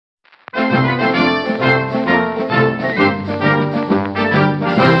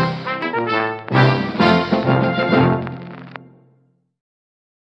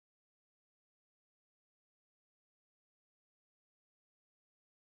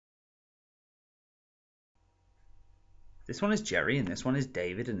This one is Jerry, and this one is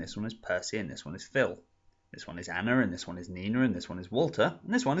David, and this one is Percy, and this one is Phil. This one is Anna, and this one is Nina, and this one is Walter,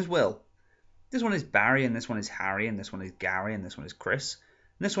 and this one is Will. This one is Barry, and this one is Harry, and this one is Gary, and this one is Chris.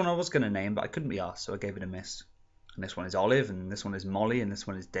 And this one I was going to name, but I couldn't be asked, so I gave it a miss. And this one is Olive, and this one is Molly, and this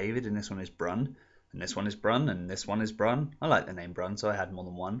one is David, and this one is Brun. And this one is Brun, and this one is Brun. I like the name Brun, so I had more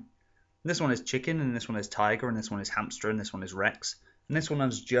than one. And this one is Chicken, and this one is Tiger, and this one is Hamster, and this one is Rex. And this one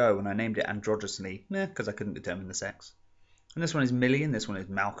is Joe, and I named it androgynously, because I couldn't determine the sex. And this one is Millie, and this one is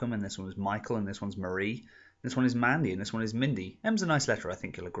Malcolm, and this one is Michael, and this one's Marie. And this one is Mandy, and this one is Mindy. M's a nice letter, I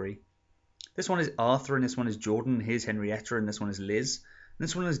think you'll agree. This one is Arthur, and this one is Jordan, and here's Henrietta, and this one is Liz. And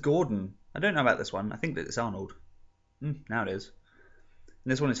this one is Gordon. I don't know about this one. I think that it's Arnold. Now it is.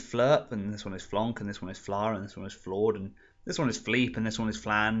 And this one is Flirp, and this one is Flonk, and this one is Flower, and this one is Flawed, and this one is Fleep, and this one is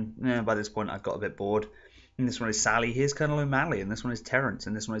Flan. By this point I've got a bit bored. And this one is Sally, here's Colonel O'Malley, and this one is Terence,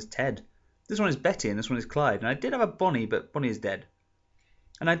 and this one is Ted. This one is Betty, and this one is Clyde. And I did have a Bonnie, but Bonnie is dead.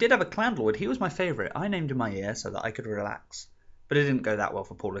 And I did have a Clandlewood. He was my favourite. I named him my ear so that I could relax. But it didn't go that well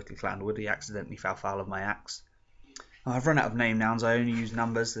for poor little Clandlewood. He accidentally fell foul of my axe. Oh, I've run out of name nouns. I only use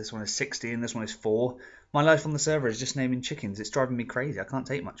numbers. This one is 60 and this one is 4. My life on the server is just naming chickens. It's driving me crazy. I can't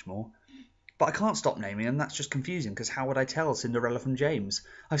take much more. But I can't stop naming them. That's just confusing, because how would I tell Cinderella from James?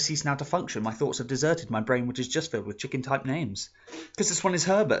 I've ceased now to function. My thoughts have deserted my brain, which is just filled with chicken-type names. Because this one is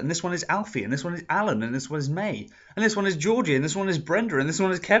Herbert, and this one is Alfie, and this one is Alan, and this one is May, and this one is Georgie, and this one is Brenda, and this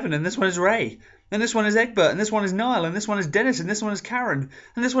one is Kevin, and this one is Ray, and this one is Egbert, and this one is Niall, and this one is Dennis, and this one is Karen,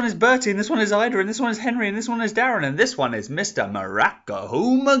 and this one is Bertie, and this one is Ida, and this one is Henry, and this one is Darren, and this one is Mr.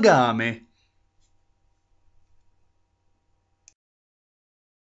 Maracahoo Magami.